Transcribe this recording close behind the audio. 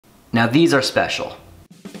Now these are special.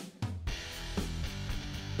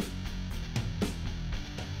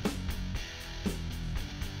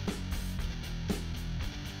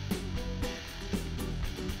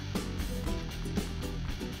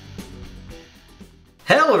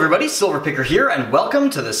 Hello everybody, SilverPicker here, and welcome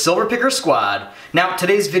to the SilverPicker Squad. Now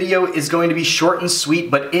today's video is going to be short and sweet,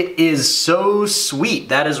 but it is so sweet,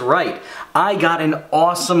 that is right. I got an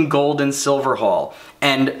awesome gold and silver haul,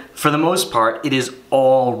 and for the most part, it is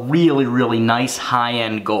all really nice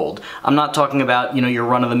high-end gold. I'm not talking about, your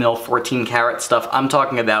run-of-the-mill 14 karat stuff. I'm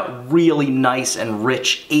talking about really nice and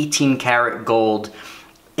rich 18 karat gold,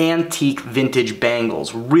 antique vintage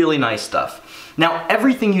bangles, really nice stuff. Now,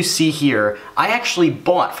 everything you see here, I actually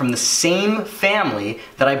bought from the same family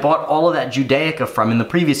that I bought all of that Judaica from in the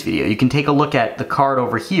previous video. You can take a look at the card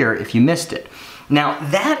over here if you missed it. Now,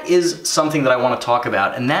 that is something that I want to talk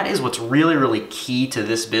about, and that is what's really key to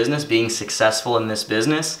this business, being successful in this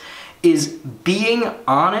business, is being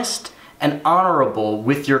honest and honorable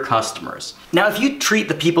with your customers. Now, if you treat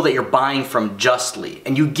the people that you're buying from justly,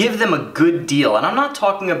 and you give them a good deal, and I'm not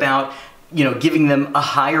talking about giving them a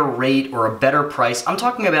higher rate or a better price. I'm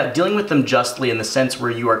talking about dealing with them justly in the sense where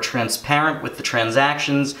you are transparent with the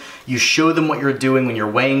transactions, you show them what you're doing when you're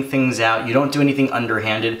weighing things out, you don't do anything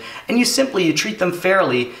underhanded, and you treat them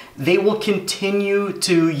fairly. They will continue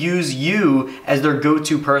to use you as their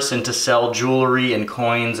go-to person to sell jewelry and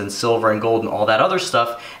coins and silver and gold and all that other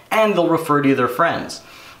stuff, and they'll refer to their friends.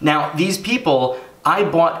 Now, these people, I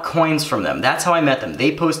bought coins from them. That's how I met them.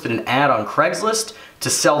 They posted an ad on Craigslist to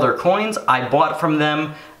sell their coins. I bought from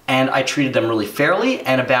them and I treated them really fairly,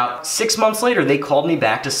 and about 6 months later they called me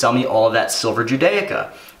back to sell me all of that silver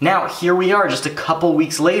Judaica. Now here we are just a couple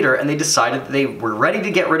weeks later, and they decided that they were ready to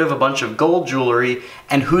get rid of a bunch of gold jewelry,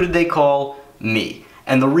 and who did they call? Me.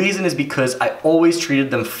 And the reason is because I always treated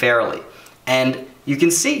them fairly. And you can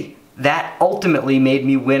see that ultimately made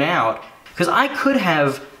me win out, because I could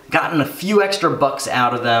have gotten a few extra bucks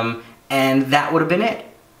out of them and that would have been it.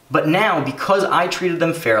 But now, because I treated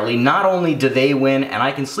them fairly, not only do they win and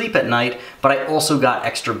I can sleep at night, but I also got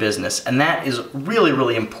extra business. And that is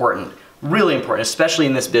really important. Really important, especially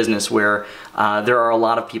in this business where there are a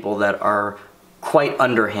lot of people that are quite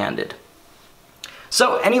underhanded.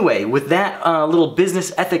 So anyway, with that little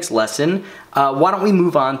business ethics lesson, why don't we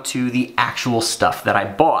move on to the actual stuff that I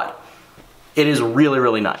bought. It is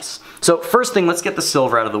really nice. So first thing, let's get the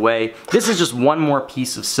silver out of the way. This is just one more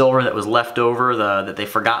piece of silver that was left over that they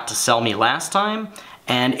forgot to sell me last time.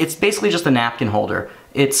 And it's basically just a napkin holder.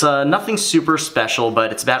 It's nothing super special,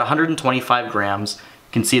 but it's about 125 grams.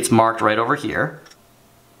 You can see it's marked right over here.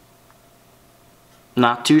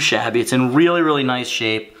 Not too shabby. It's in really nice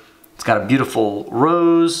shape. It's got a beautiful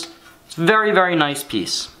rose. It's a very nice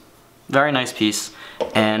piece. Very nice piece.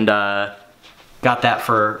 And got that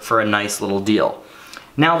for a nice little deal.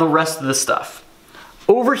 Now the rest of the stuff.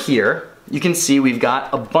 Over here, you can see we've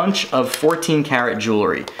got a bunch of 14 karat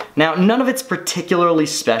jewelry. Now none of it's particularly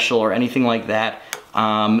special or anything like that.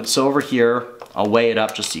 So over here, I'll weigh it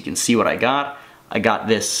up just so you can see what I got. I got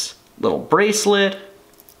this little bracelet,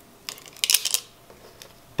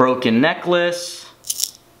 broken necklace,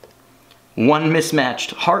 one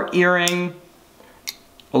mismatched heart earring,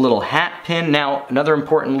 a little hat pin. Now another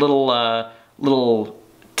important little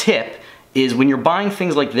tip is when you're buying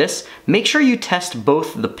things like this, make sure you test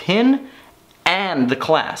both the pin and the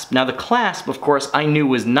clasp. Now the clasp, of course, I knew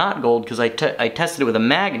was not gold because I tested it with a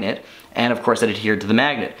magnet, and of course it adhered to the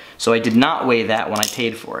magnet. So I did not weigh that when I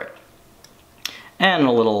paid for it. And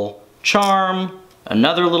a little charm,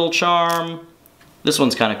 another little charm. This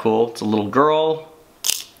one's kind of cool. It's a little girl.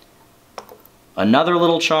 Another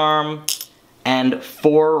little charm, and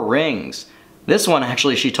 4 rings. This one,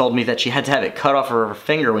 actually, she told me that she had to have it cut off her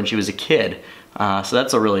finger when she was a kid. So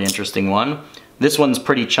that's a really interesting one. This one's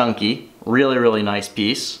pretty chunky. Really nice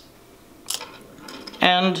piece.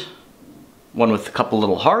 And one with a couple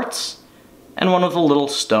little hearts, and one with a little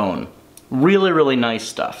stone. Really nice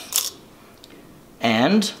stuff.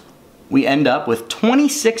 And we end up with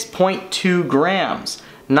 26.2 grams.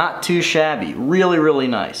 Not too shabby. Really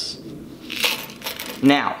nice.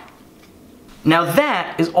 Now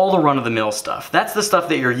that is all the run-of-the-mill stuff. That's the stuff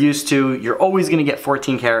that you're used to. You're always gonna get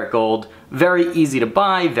 14 karat gold. Very easy to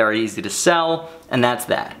buy, very easy to sell, and that's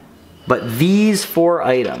that. But these 4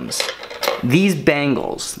 items, these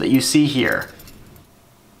bangles that you see here,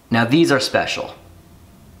 now these are special.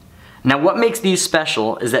 Now what makes these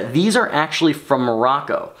special is that these are actually from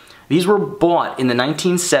Morocco. These were bought in the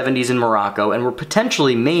 1970s in Morocco and were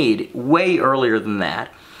potentially made way earlier than that.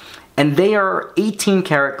 And they are 18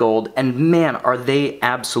 karat gold, and man, are they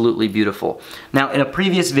absolutely beautiful. Now, in a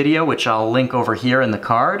previous video, which I'll link over here in the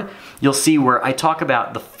card, you'll see where I talk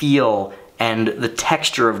about the feel and the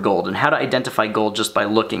texture of gold and how to identify gold just by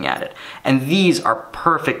looking at it. And these are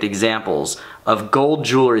perfect examples of gold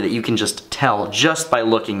jewelry that you can just tell just by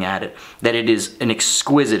looking at it that it is an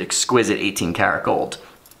exquisite, exquisite 18 karat gold.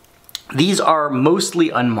 These are mostly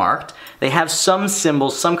unmarked. They have some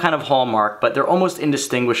symbols, some kind of hallmark, but they're almost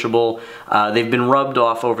indistinguishable. They've been rubbed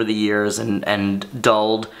off over the years and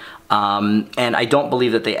dulled. And I don't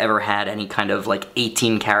believe that they ever had any kind of like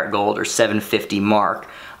 18 karat gold or 750 mark.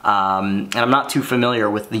 And I'm not too familiar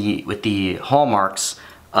with the hallmarks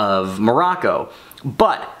of Morocco,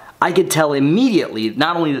 but I could tell immediately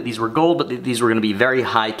not only that these were gold, but that these were going to be very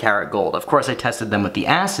high karat gold. Of course, I tested them with the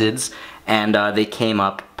acids, and they came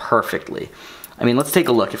up perfectly. I mean, let's take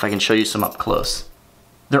a look if I can show you some up close.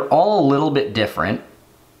 They're all a little bit different.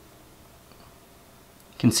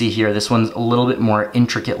 You can see here, this one's a little bit more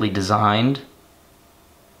intricately designed.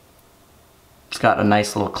 It's got a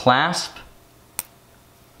nice little clasp.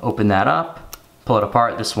 Open that up, pull it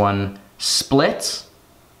apart. This one splits.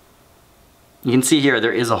 You can see here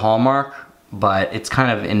there is a hallmark, but it's kind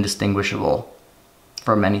of indistinguishable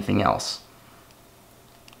from anything else.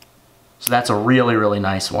 So that's a really, really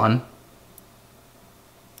nice one.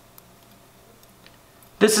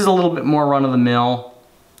 This is a little bit more run-of-the-mill.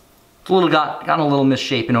 It's a little gotten a little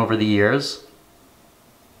misshapen over the years.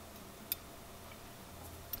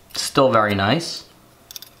 Still very nice.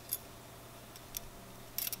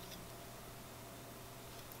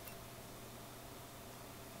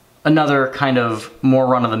 Another kind of more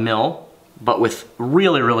run-of-the-mill, but with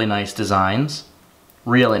really, really nice designs.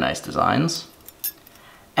 Really nice designs.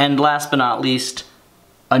 And last but not least,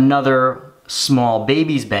 another small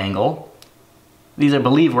baby's bangle. These, I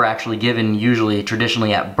believe, were actually given usually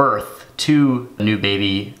traditionally at birth to a new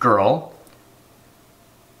baby girl.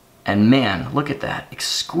 And man, look at that.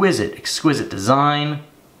 Exquisite, exquisite design.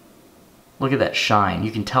 Look at that shine.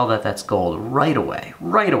 You can tell that that's gold right away,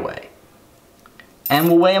 right away. And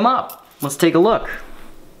we'll weigh them up. Let's take a look.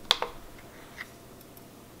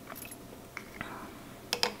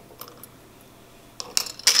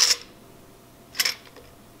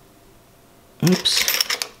 Oops.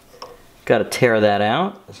 Gotta tear that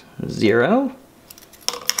out. 0.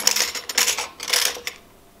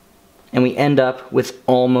 And we end up with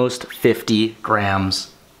almost 50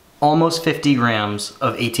 grams. Almost 50 grams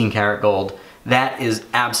of 18 karat gold. That is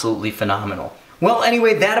absolutely phenomenal. Well,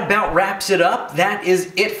 anyway, that about wraps it up. That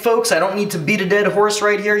is it, folks. I don't need to beat a dead horse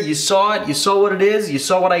right here. You saw it. You saw what it is. You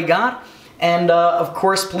saw what I got. And, of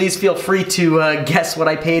course, please feel free to guess what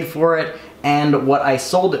I paid for it and what I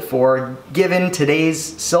sold it for, given today's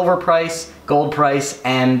silver price, gold price,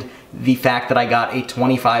 and the fact that I got a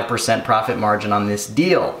 25% profit margin on this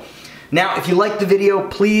deal. Now, if you liked the video,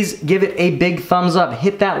 please give it a big thumbs up.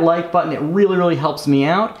 Hit that like button. It really, really helps me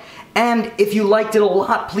out. And if you liked it a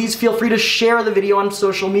lot, please feel free to share the video on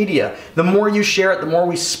social media. The more you share it, the more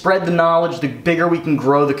we spread the knowledge, the bigger we can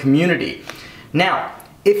grow the community. Now,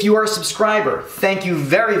 if you are a subscriber, thank you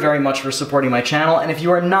very, very much for supporting my channel. And if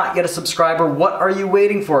you are not yet a subscriber, what are you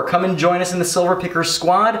waiting for? Come and join us in the SilverPicker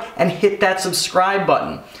squad and hit that subscribe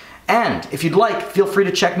button. And if you'd like, feel free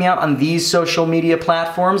to check me out on these social media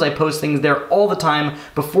platforms. I post things there all the time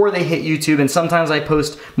before they hit YouTube, and sometimes I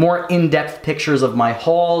post more in-depth pictures of my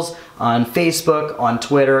hauls on Facebook, on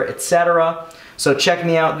Twitter, etc. So check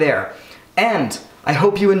me out there. And I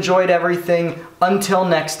hope you enjoyed everything. Until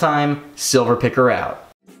next time, SilverPicker out.